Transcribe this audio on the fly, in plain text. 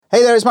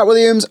Hey there, it's Matt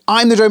Williams.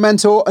 I'm the Drone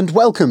Mentor, and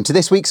welcome to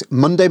this week's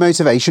Monday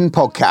Motivation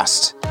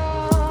Podcast.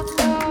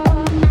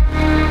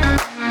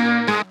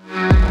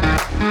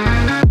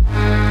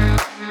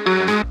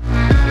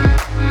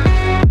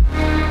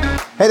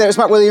 Hey there, it's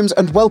Matt Williams,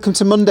 and welcome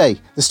to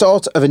Monday, the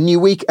start of a new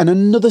week and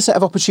another set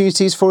of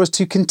opportunities for us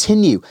to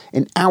continue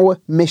in our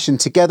mission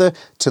together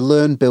to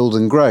learn, build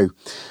and grow.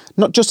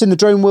 Not just in the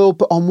drone world,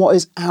 but on what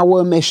is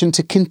our mission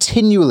to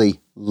continually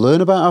learn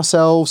about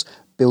ourselves,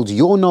 build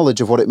your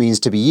knowledge of what it means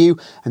to be you,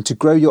 and to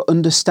grow your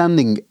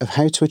understanding of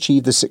how to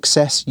achieve the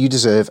success you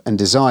deserve and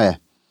desire.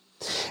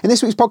 In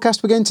this week's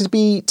podcast, we're going to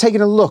be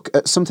taking a look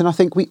at something I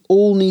think we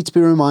all need to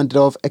be reminded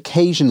of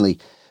occasionally,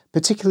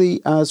 particularly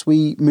as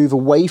we move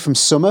away from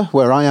summer,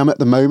 where I am at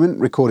the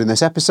moment recording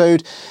this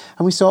episode,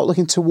 and we start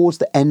looking towards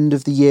the end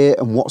of the year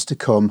and what's to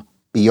come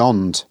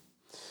beyond.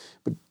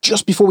 But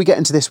just before we get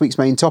into this week's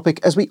main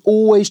topic, as we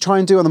always try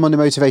and do on the Monday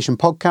Motivation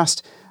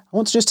Podcast, I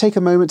want to just take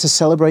a moment to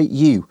celebrate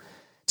you,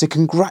 to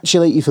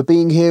congratulate you for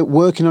being here,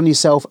 working on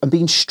yourself and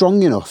being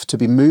strong enough to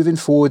be moving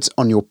forwards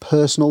on your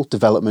personal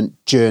development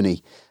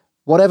journey,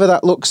 whatever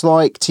that looks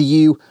like to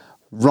you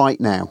right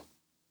now.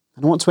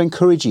 And I want to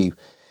encourage you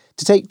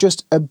to take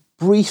just a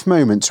brief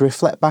moment to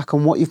reflect back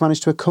on what you've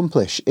managed to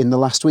accomplish in the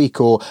last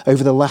week or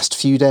over the last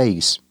few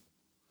days.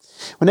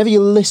 Whenever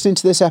you're listening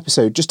to this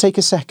episode, just take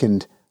a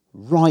second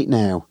right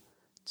now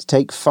to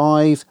take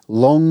 5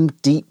 long,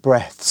 deep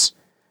breaths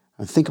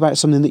and think about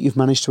something that you've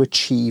managed to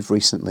achieve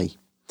recently.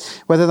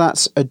 Whether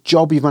that's a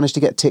job you've managed to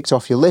get ticked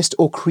off your list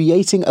or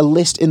creating a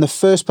list in the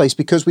first place,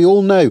 because we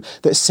all know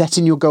that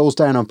setting your goals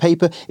down on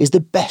paper is the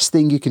best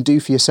thing you can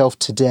do for yourself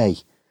today.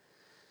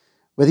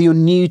 Whether you're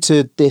new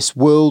to this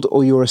world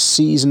or you're a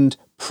seasoned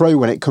pro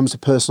when it comes to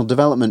personal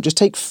development, just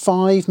take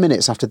 5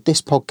 minutes after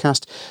this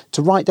podcast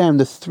to write down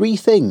the 3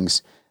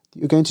 things that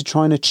you're going to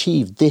try and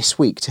achieve this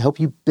week to help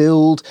you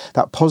build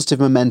that positive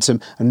momentum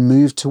and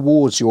move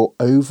towards your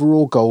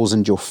overall goals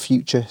and your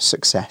future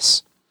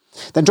success.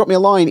 Then drop me a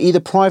line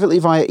either privately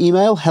via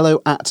email,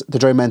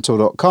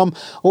 hello@thedronementor.com,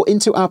 or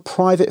into our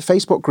private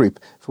Facebook group,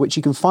 for which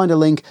you can find a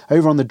link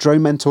over on the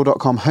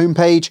dronementor.com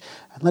homepage,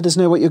 and let us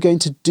know what you're going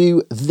to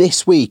do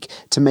this week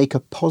to make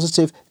a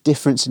positive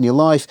difference in your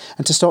life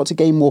and to start to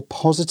gain more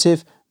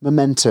positive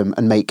momentum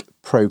and make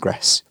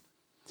progress.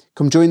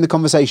 Come join the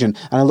conversation,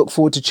 and I look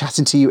forward to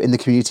chatting to you in the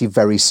community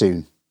very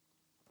soon.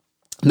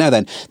 Now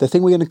then, the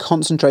thing we're going to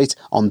concentrate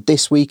on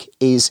this week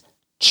is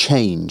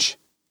change.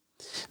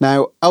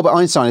 Now, Albert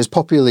Einstein is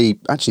popularly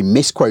actually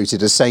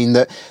misquoted as saying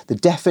that the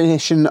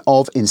definition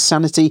of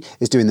insanity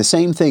is doing the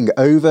same thing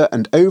over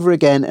and over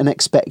again and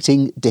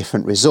expecting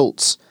different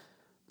results.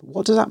 But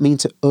what does that mean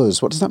to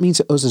us? What does that mean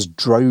to us as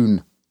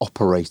drone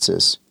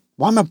operators?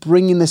 Why am I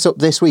bringing this up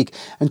this week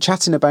and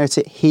chatting about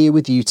it here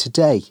with you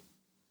today?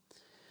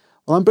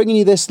 Well, I'm bringing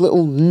you this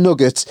little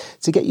nugget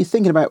to get you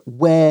thinking about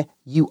where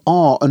you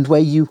are and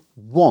where you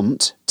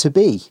want to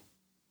be.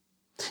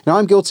 Now,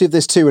 I'm guilty of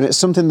this too, and it's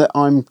something that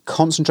I'm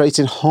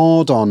concentrating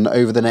hard on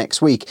over the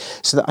next week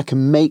so that I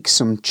can make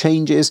some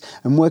changes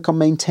and work on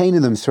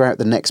maintaining them throughout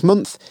the next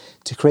month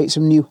to create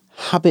some new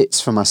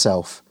habits for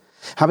myself.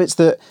 Habits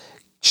that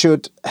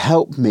should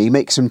help me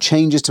make some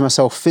changes to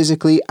myself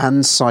physically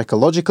and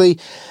psychologically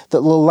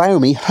that will allow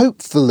me,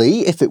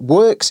 hopefully, if it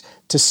works,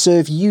 to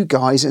serve you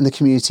guys in the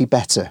community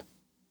better.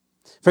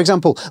 For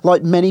example,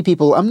 like many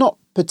people, I'm not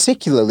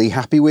particularly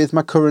happy with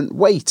my current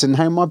weight and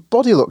how my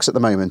body looks at the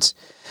moment.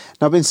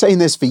 Now, I've been saying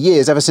this for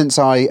years, ever since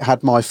I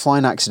had my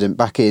flying accident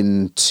back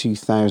in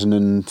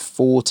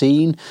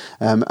 2014,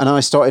 and I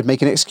started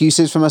making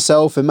excuses for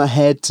myself in my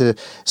head to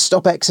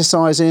stop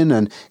exercising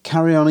and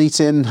carry on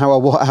eating how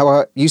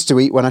I used to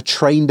eat when I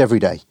trained every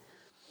day.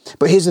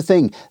 But here's the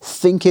thing,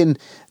 thinking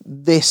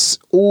this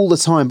all the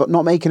time but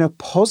not making a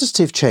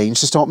positive change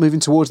to start moving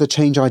towards the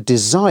change I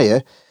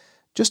desire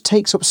just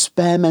takes up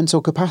spare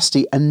mental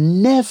capacity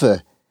and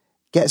never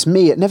gets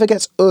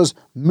us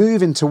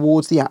moving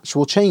towards the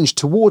actual change,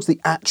 towards the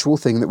actual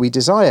thing that we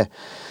desire.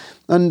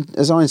 And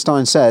as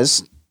Einstein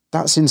says,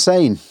 that's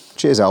insane.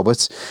 Cheers,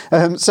 Albert.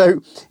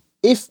 So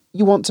if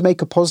you want to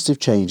make a positive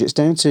change, it's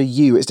down to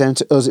you, it's down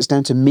to us, it's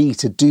down to me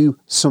to do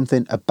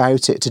something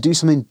about it, to do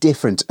something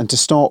different and to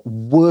start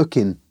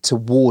working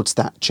towards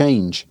that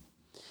change.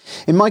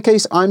 In my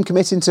case, I'm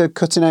committing to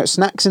cutting out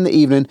snacks in the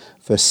evening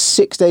for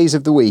 6 days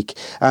of the week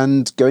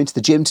and going to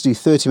the gym to do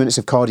 30 minutes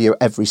of cardio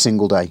every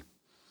single day.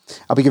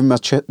 I'll be giving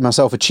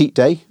myself a cheat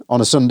day on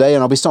a Sunday,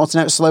 and I'll be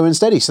starting out slow and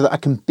steady so that I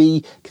can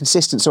be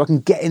consistent, so I can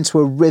get into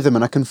a rhythm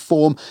and I can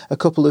form a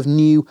couple of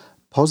new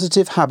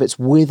positive habits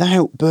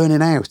without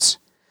burning out.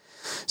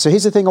 So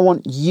here's the thing I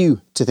want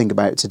you to think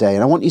about today,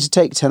 and I want you to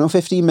take 10 or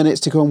 15 minutes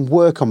to go and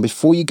work on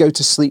before you go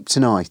to sleep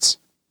tonight.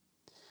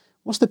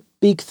 What's the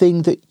big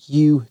thing that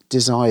you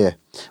desire?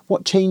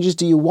 What changes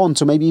do you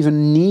want or maybe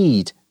even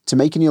need to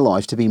make in your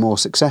life to be more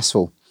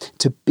successful,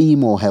 to be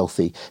more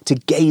healthy, to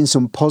gain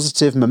some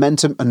positive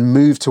momentum and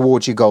move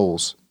towards your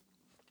goals?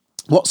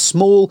 What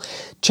small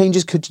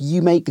changes could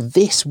you make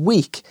this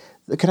week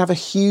that could have a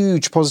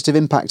huge positive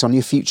impact on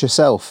your future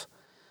self?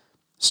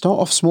 Start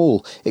off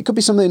small. It could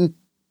be something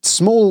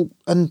small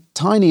and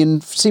tiny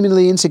and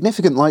seemingly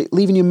insignificant, like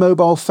leaving your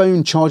mobile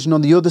phone charging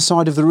on the other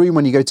side of the room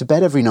when you go to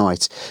bed every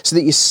night so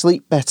that you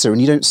sleep better and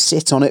you don't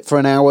sit on it for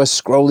an hour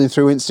scrolling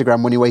through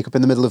Instagram when you wake up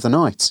in the middle of the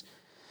night.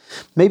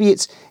 Maybe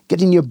it's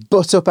getting your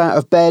butt up out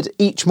of bed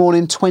each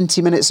morning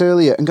 20 minutes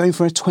earlier and going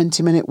for a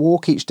 20-minute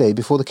walk each day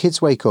before the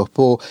kids wake up,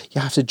 or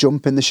you have to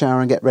jump in the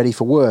shower and get ready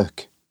for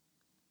work.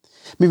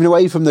 Moving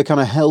away from the kind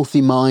of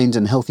healthy mind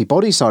and healthy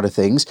body side of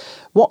things,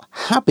 what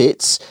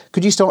habits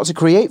could you start to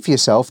create for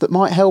yourself that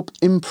might help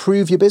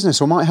improve your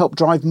business or might help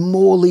drive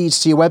more leads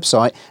to your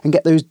website and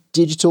get those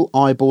digital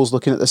eyeballs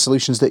looking at the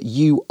solutions that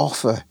you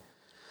offer?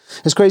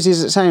 As crazy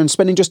as it sounds,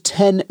 spending just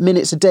 10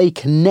 minutes a day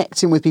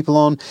connecting with people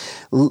on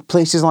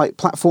places like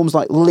platforms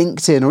like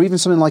LinkedIn or even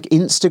something like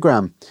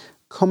Instagram,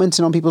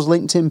 commenting on people's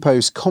LinkedIn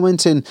posts,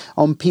 commenting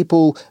on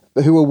people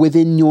who are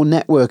within your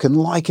network and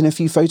liking a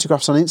few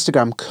photographs on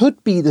Instagram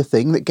could be the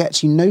thing that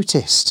gets you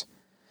noticed.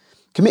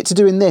 Commit to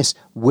doing this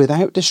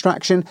without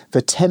distraction for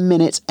 10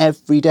 minutes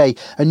every day,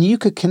 and you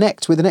could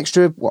connect with an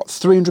extra,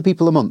 300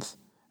 people a month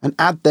and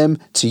add them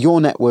to your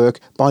network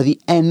by the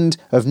end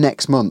of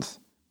next month.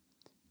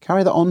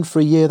 Carry that on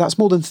for a year. That's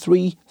more than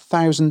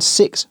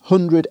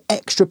 3,600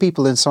 extra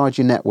people inside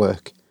your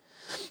network.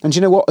 And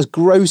you know what? As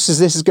gross as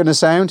this is going to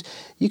sound,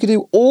 you could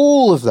do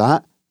all of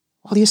that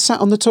while you're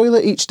sat on the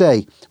toilet each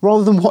day,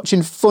 rather than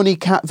watching funny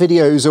cat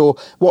videos or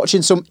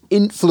watching some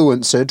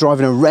influencer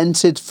driving a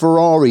rented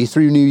Ferrari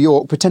through New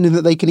York, pretending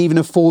that they can even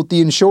afford the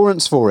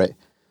insurance for it.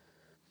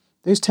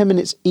 Those 10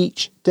 minutes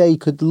each day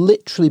could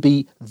literally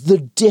be the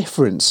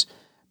difference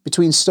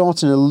between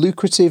starting a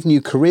lucrative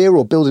new career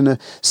or building a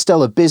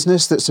stellar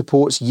business that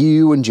supports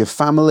you and your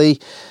family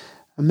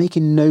and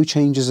making no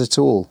changes at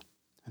all.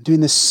 And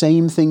doing the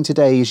same thing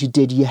today as you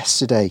did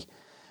yesterday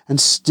and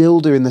still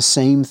doing the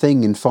same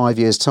thing in 5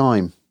 years'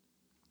 time.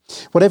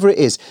 Whatever it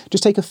is,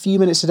 just take a few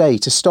minutes a day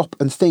to stop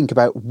and think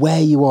about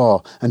where you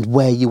are and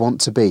where you want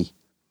to be.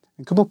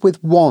 And come up with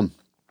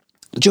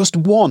just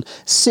one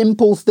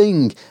simple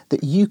thing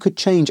that you could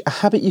change, a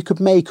habit you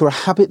could make or a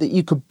habit that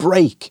you could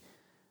break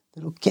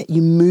that'll get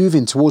you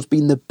moving towards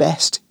being the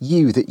best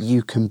you that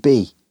you can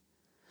be.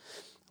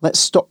 Let's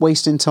stop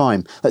wasting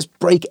time. Let's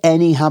break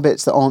any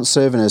habits that aren't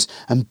serving us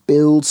and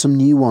build some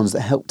new ones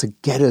that help to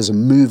get us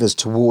and move us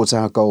towards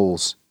our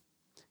goals.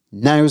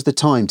 Now's the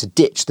time to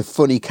ditch the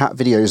funny cat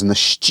videos and the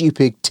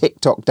stupid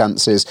TikTok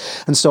dances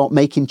and start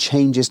making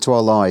changes to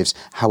our lives,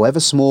 however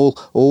small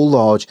or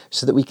large,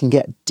 so that we can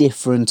get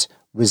different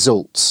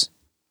results.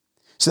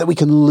 So that we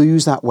can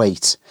lose that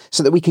weight,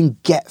 so that we can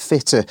get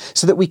fitter,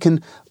 so that we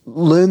can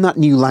learn that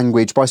new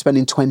language by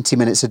spending 20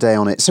 minutes a day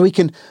on it, so we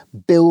can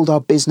build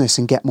our business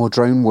and get more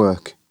drone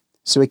work,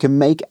 so we can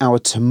make our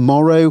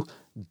tomorrow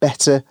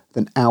better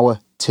than our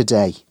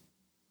today.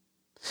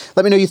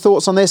 Let me know your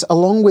thoughts on this,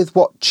 along with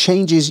what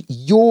changes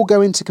you're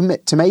going to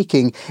commit to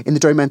making in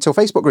the Drone Mentor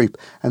Facebook group,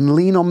 and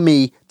lean on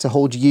me to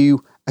hold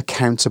you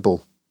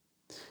accountable.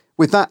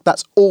 With that,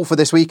 that's all for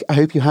this week. I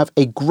hope you have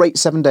a great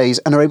 7 days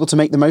and are able to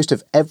make the most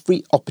of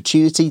every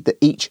opportunity that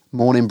each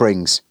morning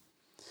brings.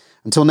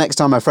 Until next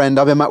time, my friend,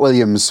 I've been Matt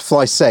Williams.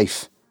 Fly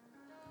safe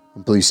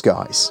and blue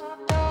skies.